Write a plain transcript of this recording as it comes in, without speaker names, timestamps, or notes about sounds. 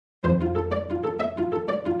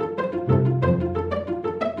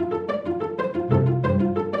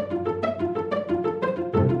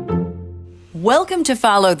Welcome to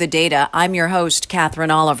Follow the Data. I'm your host,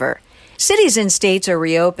 Catherine Oliver. Cities and states are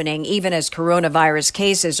reopening even as coronavirus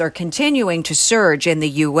cases are continuing to surge in the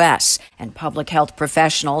U.S., and public health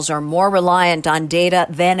professionals are more reliant on data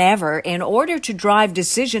than ever in order to drive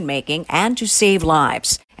decision-making and to save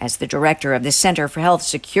lives. As the director of the Center for Health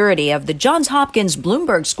Security of the Johns Hopkins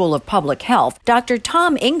Bloomberg School of Public Health, Dr.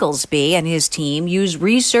 Tom Inglesby and his team use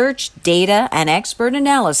research, data, and expert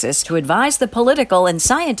analysis to advise the political and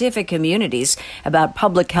scientific communities about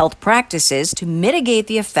public health practices to mitigate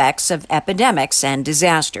the effects of epidemics and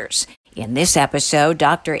disasters. In this episode,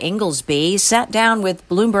 Dr. Inglesby sat down with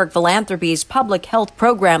Bloomberg Philanthropies Public Health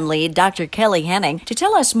Program Lead, Dr. Kelly Henning, to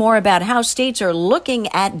tell us more about how states are looking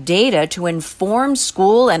at data to inform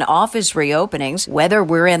school and office reopenings, whether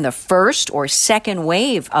we're in the first or second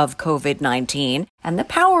wave of COVID-19, and the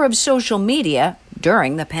power of social media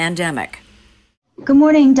during the pandemic. Good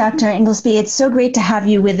morning, Dr. Inglesby. It's so great to have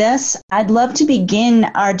you with us. I'd love to begin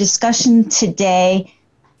our discussion today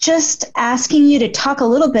just asking you to talk a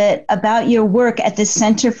little bit about your work at the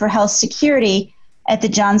Center for Health Security at the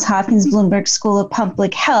Johns Hopkins Bloomberg School of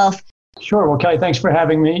Public Health. Sure. Well, Kelly, thanks for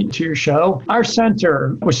having me to your show. Our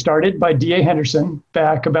center was started by D.A. Henderson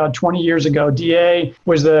back about 20 years ago. D.A.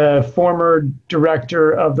 was the former director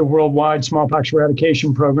of the Worldwide Smallpox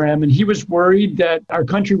Eradication Program, and he was worried that our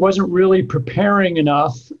country wasn't really preparing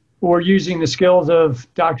enough or using the skills of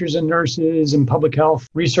doctors and nurses and public health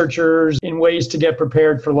researchers in ways to get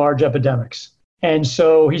prepared for large epidemics. And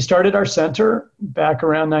so he started our center back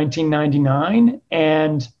around 1999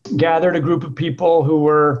 and gathered a group of people who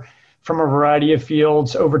were from a variety of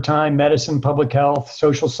fields over time: medicine, public health,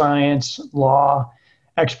 social science, law,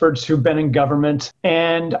 experts who've been in government.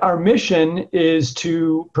 And our mission is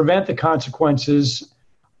to prevent the consequences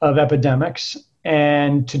of epidemics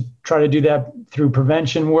and to try to do that through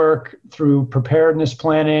prevention work, through preparedness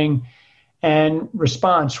planning, and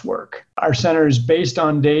response work. Our center is based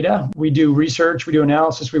on data. We do research, we do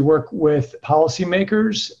analysis, we work with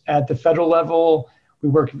policymakers at the federal level. We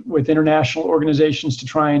work with international organizations to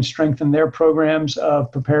try and strengthen their programs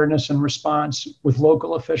of preparedness and response, with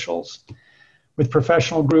local officials, with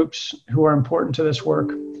professional groups who are important to this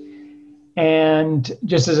work. And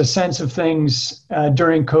just as a sense of things,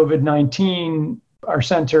 during COVID-19, our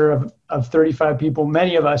center of 35 people,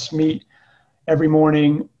 many of us meet every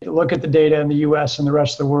morning, look at the data in the US and the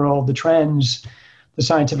rest of the world, the trends, the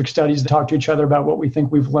scientific studies, to talk to each other about what we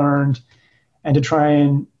think we've learned, and to try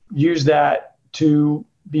and use that to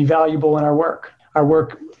be valuable in our work. Our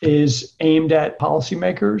work is aimed at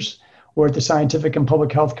policymakers or at the scientific and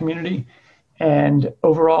public health community. And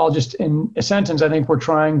overall, just in a sentence, I think we're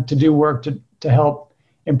trying to do work to help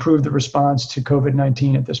improve the response to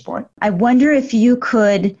COVID-19 at this point. I wonder if you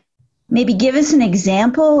could maybe give us an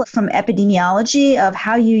example from epidemiology of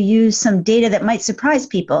how you use some data that might surprise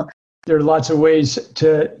people. There are lots of ways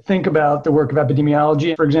to think about the work of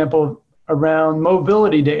epidemiology. For example, around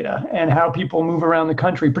mobility data and how people move around the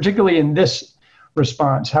country, particularly in this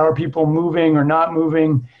response. How are people moving or not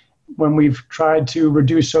moving when we've tried to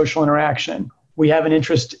reduce social interaction? We have an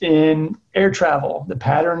interest in air travel, the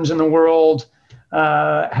patterns in the world,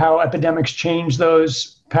 how epidemics change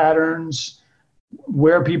those patterns,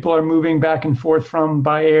 where people are moving back and forth from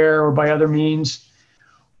by air or by other means.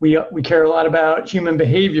 We care a lot about human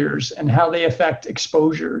behaviors and how they affect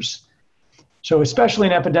exposures. So especially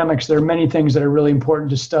in epidemics, there are many things that are really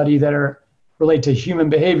important to study that relate to human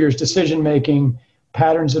behaviors, decision-making,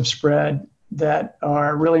 patterns of spread, that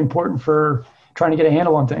are really important for trying to get a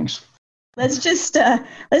handle on things. Let's just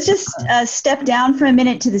step down for a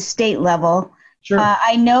minute to the state level. Sure.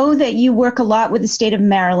 I know that you work a lot with the state of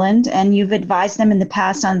Maryland, and you've advised them in the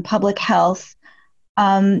past on public health.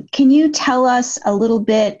 Can you tell us a little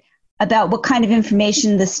bit about what kind of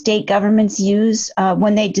information the state governments use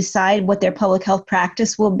when they decide what their public health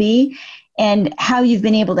practice will be, and how you've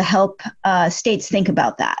been able to help states think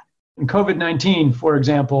about that? In COVID-19, for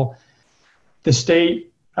example, the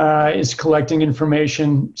state is collecting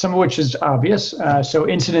information, some of which is obvious. So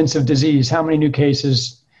incidence of disease, how many new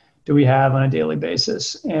cases do we have on a daily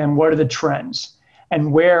basis? And what are the trends?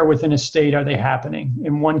 And where within a state are they happening,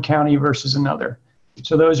 in one county versus another?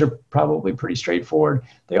 So those are probably pretty straightforward.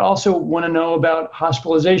 They also want to know about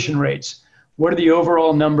hospitalization rates. What are the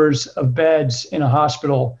overall numbers of beds in a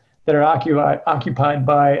hospital that are occupied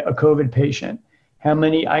by a COVID patient? How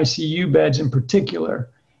many ICU beds in particular?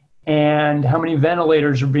 And how many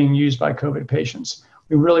ventilators are being used by COVID patients?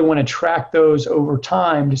 We really want to track those over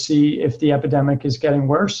time to see if the epidemic is getting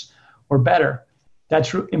worse or better.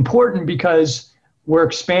 That's important because we're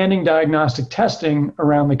expanding diagnostic testing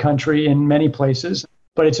around the country in many places,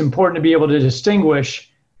 but it's important to be able to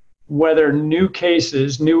distinguish whether new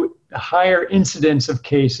cases, new higher incidence of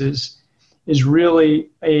cases is really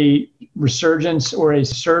a resurgence or a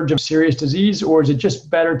surge of serious disease, or is it just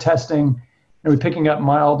better testing? Are we picking up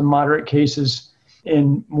mild and moderate cases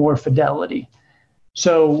in more fidelity?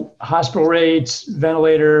 So hospital rates,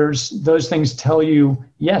 ventilators, those things tell you,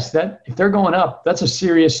 yes, that if they're going up, that's a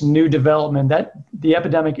serious new development, that the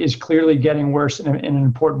epidemic is clearly getting worse in an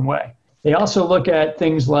important way. They also look at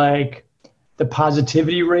things like the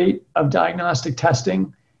positivity rate of diagnostic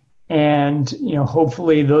testing. And,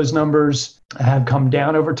 hopefully those numbers have come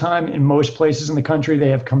down over time. In most places in the country, they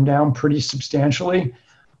have come down pretty substantially.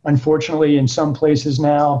 Unfortunately, in some places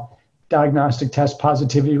now, diagnostic test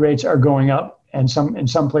positivity rates are going up, and in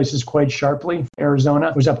some places quite sharply.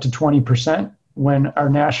 Arizona was up to 20% when our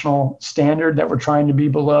national standard that we're trying to be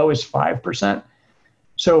below is 5%.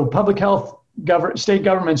 So public health, state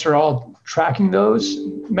governments are all tracking those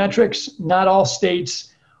metrics. Not all states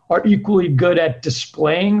are equally good at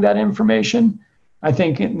displaying that information. I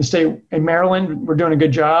think in the state, in Maryland, we're doing a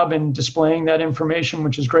good job in displaying that information,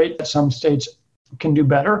 which is great. Some states can do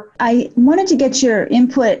better. I wanted to get your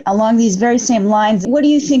input along these very same lines. What do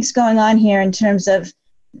you think is going on here in terms of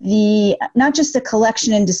not just the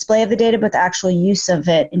collection and display of the data, but the actual use of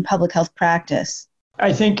it in public health practice?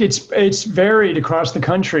 I think it's varied across the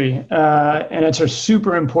country, and it's a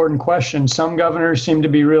super important question. Some governors seem to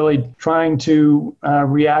be really trying to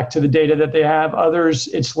react to the data that they have. Others,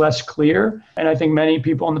 it's less clear. And I think many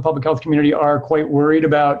people in the public health community are quite worried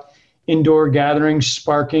about indoor gatherings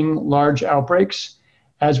sparking large outbreaks,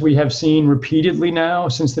 as we have seen repeatedly now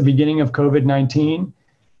since the beginning of COVID-19.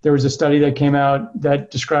 There was a study that came out that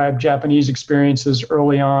described Japanese experiences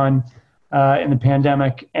early on in the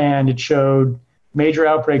pandemic, and it showed major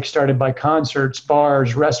outbreaks started by concerts,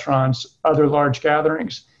 bars, restaurants, other large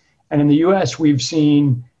gatherings. And in the US, we've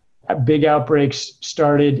seen big outbreaks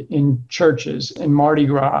started in churches, in Mardi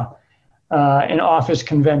Gras, in office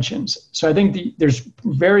conventions. So I think there's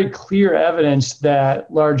very clear evidence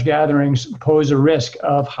that large gatherings pose a risk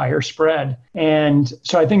of higher spread. And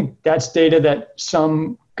so I think that's data that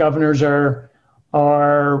some governors are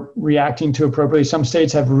reacting to appropriately. Some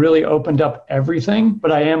states have really opened up everything,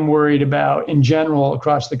 but I am worried about, in general,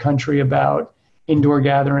 across the country, about indoor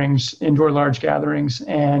large gatherings,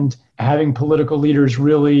 and having political leaders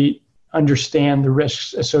really understand the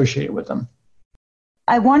risks associated with them.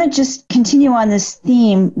 I want to just continue on this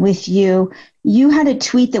theme with you. You had a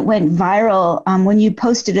tweet that went viral when you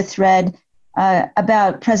posted a thread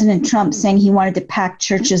about President Trump saying he wanted to pack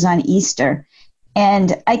churches on Easter.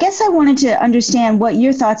 And I guess I wanted to understand what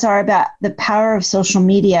your thoughts are about the power of social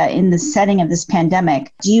media in the setting of this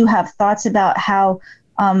pandemic. Do you have thoughts about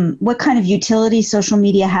what kind of utility social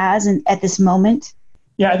media has at this moment?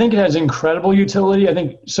 Yeah, I think it has incredible utility. I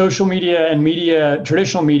think social media and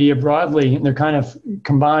traditional media broadly, and they're kind of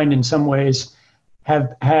combined in some ways,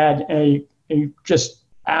 have had a just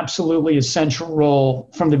absolutely essential role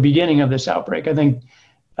from the beginning of this outbreak. I think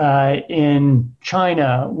in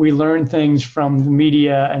China, we learned things from the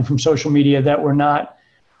media and from social media that were not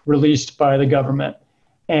released by the government.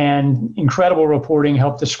 And incredible reporting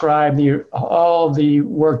helped describe all the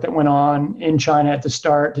work that went on in China at the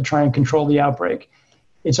start to try and control the outbreak.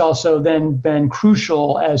 It's also then been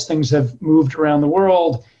crucial as things have moved around the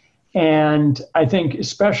world. And I think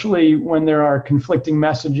especially when there are conflicting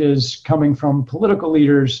messages coming from political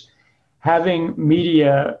leaders, having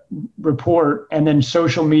media report and then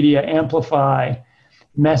social media amplify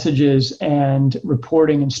messages and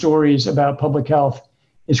reporting and stories about public health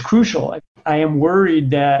is crucial. I am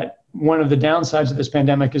worried that one of the downsides of this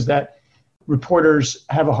pandemic is that reporters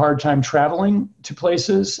have a hard time traveling to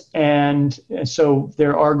places. And so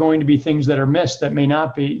there are going to be things that are missed that may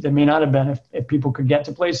not have been if people could get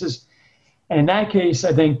to places. And in that case,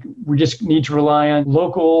 I think we just need to rely on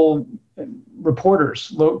local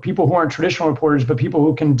reporters, people who aren't traditional reporters, but people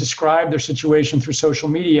who can describe their situation through social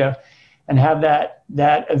media and have that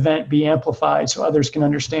event be amplified so others can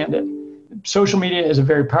understand it. Social media is a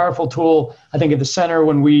very powerful tool. I think at the center,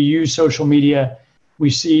 when we use social media, we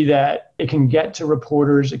see that it can get to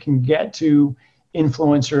reporters, it can get to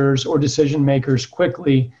influencers or decision makers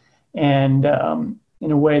quickly, and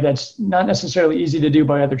in a way that's not necessarily easy to do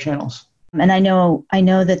by other channels. And I know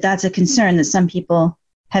that that's a concern that some people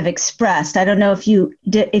have expressed. I don't know if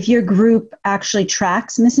your group actually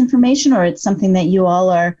tracks misinformation, or it's something that you all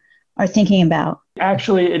are thinking about.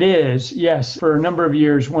 Actually, it is, yes. For a number of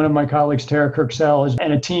years, one of my colleagues, Tara Kirksell,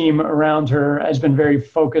 and a team around her has been very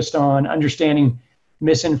focused on understanding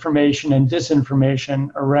misinformation and disinformation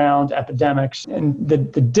around epidemics. And the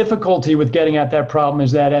difficulty with getting at that problem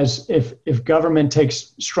is that if government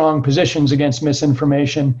takes strong positions against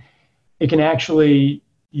misinformation, it can actually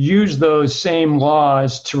use those same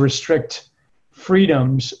laws to restrict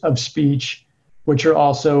freedoms of speech, which are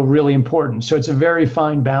also really important. So it's a very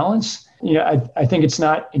fine balance. I think it's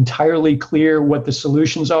not entirely clear what the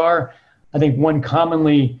solutions are. I think one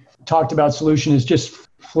commonly talked about solution is just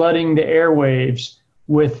flooding the airwaves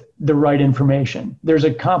with the right information. There's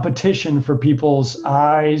a competition for people's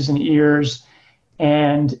eyes and ears.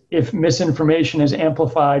 And if misinformation is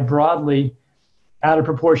amplified broadly out of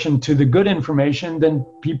proportion to the good information, then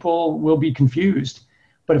people will be confused.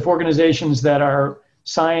 But if organizations that are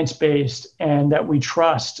science-based and that we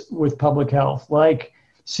trust with public health, like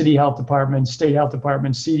city health departments, state health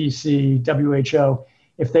departments, CDC, WHO,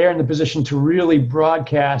 if they're in the position to really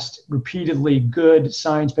broadcast repeatedly good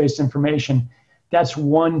science-based information, that's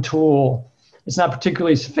one tool. It's not a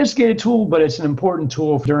particularly sophisticated tool, but it's an important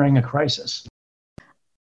tool during a crisis.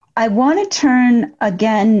 I want to turn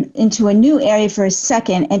again into a new area for a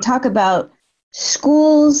second and talk about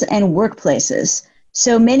schools and workplaces.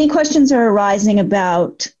 So many questions are arising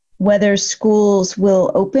about whether schools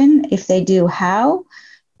will open, if they do, how,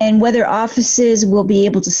 and whether offices will be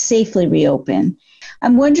able to safely reopen.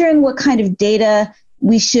 I'm wondering what kind of data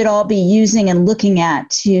we should all be using and looking at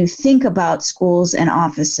to think about schools and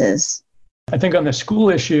offices. I think on the school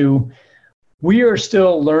issue, we are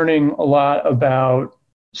still learning a lot about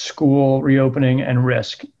school reopening and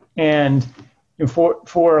risk. And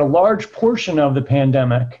for a large portion of the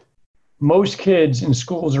pandemic, most kids in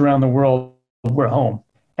schools around the world were home.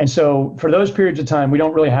 And so for those periods of time, we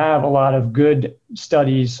don't really have a lot of good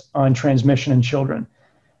studies on transmission in children.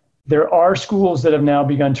 There are schools that have now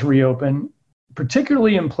begun to reopen,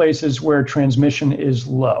 particularly in places where transmission is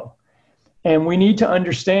low. And we need to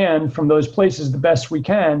understand from those places the best we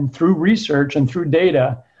can through research and through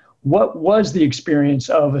data, what was the experience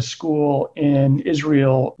of a school in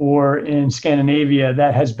Israel or in Scandinavia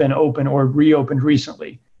that has been open or reopened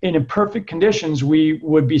recently. In imperfect conditions, we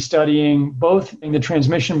would be studying both the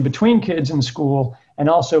transmission between kids in school and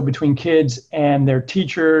also between kids and their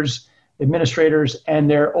teachers, administrators, and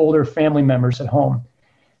their older family members at home.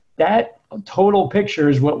 That total picture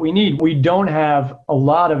is what we need. We don't have a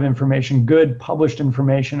lot of information, good published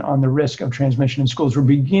information on the risk of transmission in schools. We're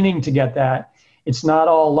beginning to get that. It's not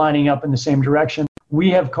all lining up in the same direction. We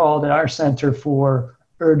have called at our center for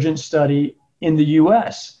urgent study in the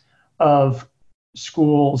US of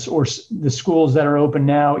schools or the schools that are open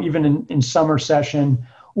now, even in summer session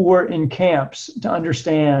or in camps, to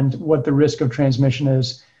understand what the risk of transmission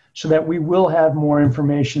is so that we will have more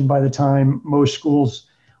information by the time most schools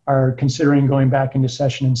are considering going back into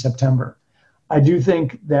session in September. I do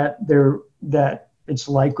think that it's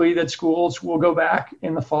likely that schools will go back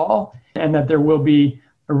in the fall and that there will be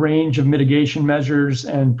a range of mitigation measures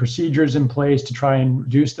and procedures in place to try and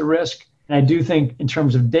reduce the risk. And I do think in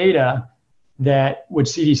terms of data that what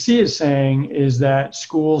CDC is saying is that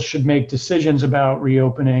schools should make decisions about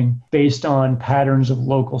reopening based on patterns of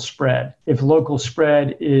local spread. If local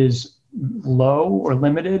spread is low or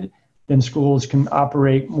limited, then schools can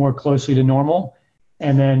operate more closely to normal.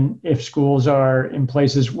 And then if schools are in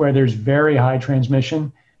places where there's very high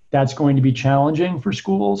transmission, that's going to be challenging for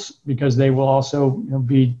schools because they will also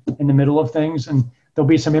be in the middle of things, and there'll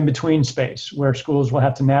be some in-between space where schools will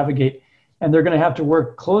have to navigate. And they're going to have to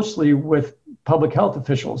work closely with public health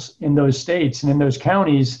officials in those states and in those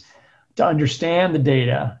counties to understand the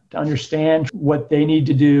data, to understand what they need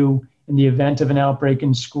to do in the event of an outbreak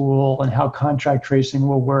in school and how contact tracing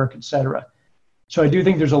will work, et cetera. So I do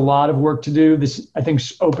think there's a lot of work to do. I think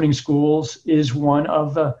opening schools is one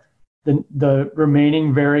of the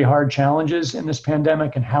remaining very hard challenges in this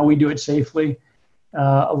pandemic and how we do it safely.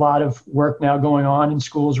 A lot of work now going on in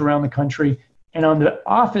schools around the country. And on the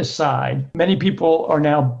office side, many people are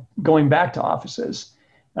now going back to offices.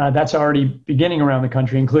 That's already beginning around the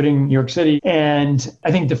country, including New York City. And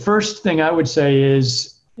I think the first thing I would say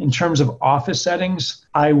is, in terms of office settings,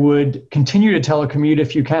 I would continue to telecommute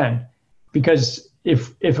if you can. Because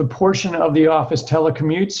if a portion of the office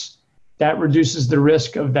telecommutes, that reduces the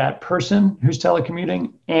risk of that person who's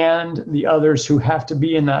telecommuting and the others who have to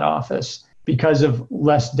be in that office because of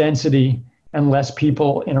less density and less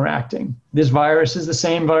people interacting. This virus is the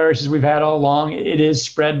same virus as we've had all along. It is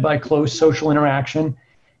spread by close social interaction.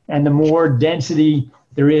 And the more density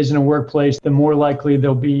there is in a workplace, the more likely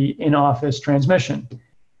there'll be in-office transmission.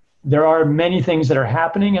 There are many things that are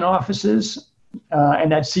happening in offices,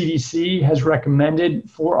 and that CDC has recommended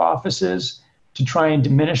for offices to try and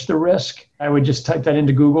diminish the risk. I would just type that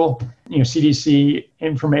into Google, CDC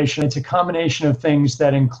information. It's a combination of things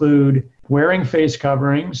that include wearing face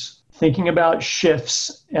coverings, thinking about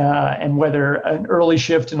shifts and whether an early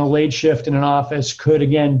shift and a late shift in an office could,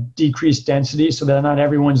 again, decrease density so that not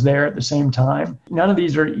everyone's there at the same time. None of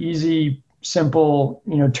these are easy, simple,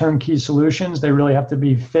 turnkey solutions. They really have to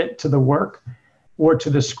be fit to the work or to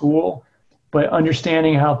the school. But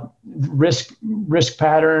understanding how risk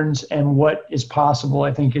patterns and what is possible,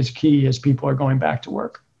 I think, is key as people are going back to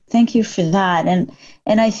work. Thank you for that.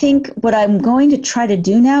 And I think what I'm going to try to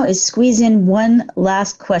do now is squeeze in one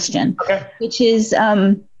last question, which is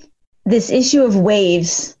this issue of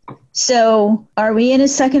waves. So are we in a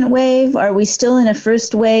second wave? Are we still in a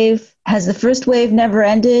first wave? Has the first wave never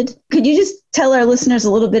ended? Could you just tell our listeners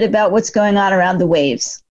a little bit about what's going on around the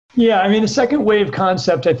waves? Yeah, the second wave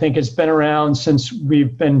concept, I think, has been around since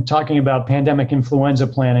we've been talking about pandemic influenza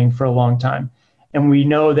planning for a long time. And we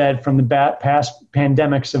know that from the past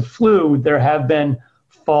pandemics of flu, there have been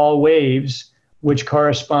fall waves, which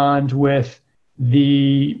correspond with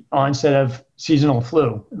the onset of seasonal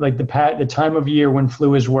flu, like the time of year when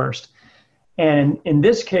flu is worst. And in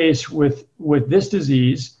this case, with this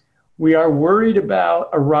disease, we are worried about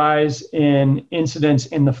a rise in incidence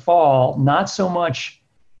in the fall, not so much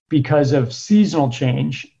because of seasonal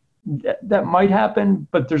change. That might happen,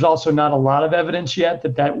 but there's also not a lot of evidence yet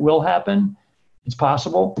that will happen. It's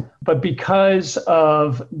possible. But because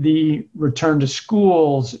of the return to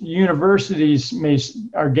schools, universities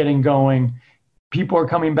are getting going, people are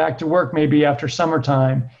coming back to work maybe after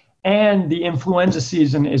summertime, and the influenza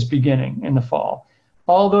season is beginning in the fall.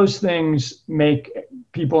 All those things make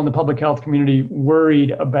people in the public health community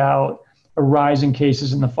worried about a rise in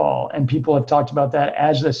cases in the fall. And people have talked about that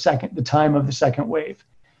as the time of the second wave.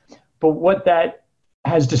 But what that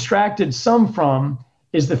has distracted some from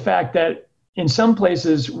is the fact that in some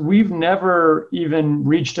places, we've never even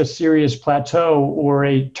reached a serious plateau or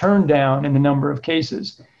a turn down in the number of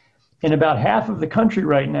cases. In about half of the country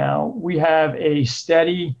right now, we have a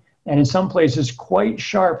steady and in some places quite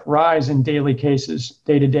sharp rise in daily cases,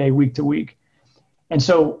 day to day, week to week. And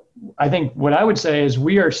so I think what I would say is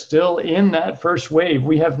we are still in that first wave.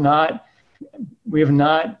 We have not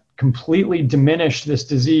completely diminished this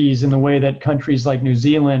disease in the way that countries like New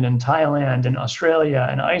Zealand and Thailand and Australia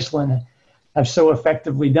and Iceland have so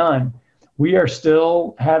effectively done. We are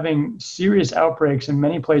still having serious outbreaks in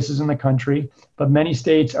many places in the country, but many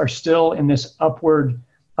states are still in this upward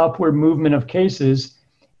movement of cases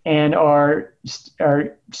and are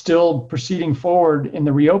still proceeding forward in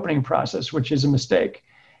the reopening process, which is a mistake.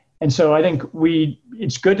 And so I think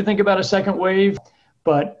it's good to think about a second wave,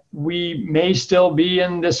 but we may still be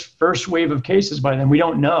in this first wave of cases by then. We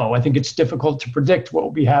don't know. I think it's difficult to predict what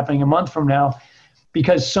will be happening a month from now,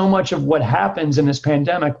 because so much of what happens in this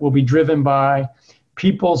pandemic will be driven by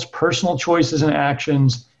people's personal choices and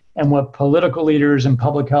actions and what political leaders and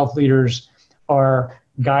public health leaders are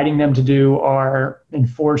guiding them to do, are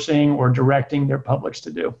enforcing or directing their publics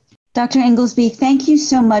to do. Dr. Inglesby, thank you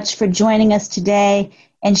so much for joining us today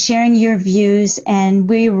and sharing your views. And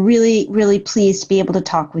we're really, really pleased to be able to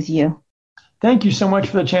talk with you. Thank you so much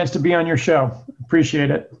for the chance to be on your show.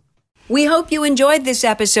 Appreciate it. We hope you enjoyed this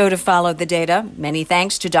episode of Follow the Data. Many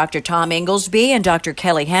thanks to Dr. Tom Inglesby and Dr.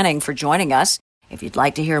 Kelly Henning for joining us. If you'd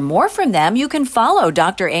like to hear more from them, you can follow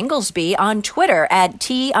Dr. Inglesby on Twitter at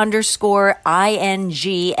T_INGLESBY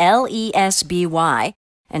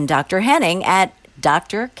and Dr. Henning at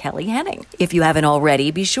Dr. Kelly Henning. If you haven't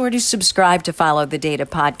already, be sure to subscribe to Follow the Data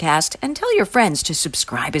podcast and tell your friends to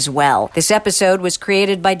subscribe as well. This episode was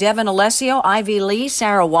created by Devin Alessio, Ivy Lee,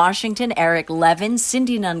 Sarah Washington, Eric Levin,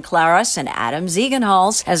 Cindy Nunclaris, and Adam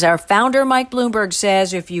Ziegenhals. As our founder, Mike Bloomberg,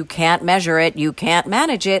 says, if you can't measure it, you can't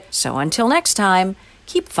manage it. So until next time,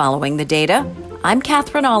 keep following the data. I'm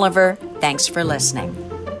Catherine Oliver. Thanks for listening.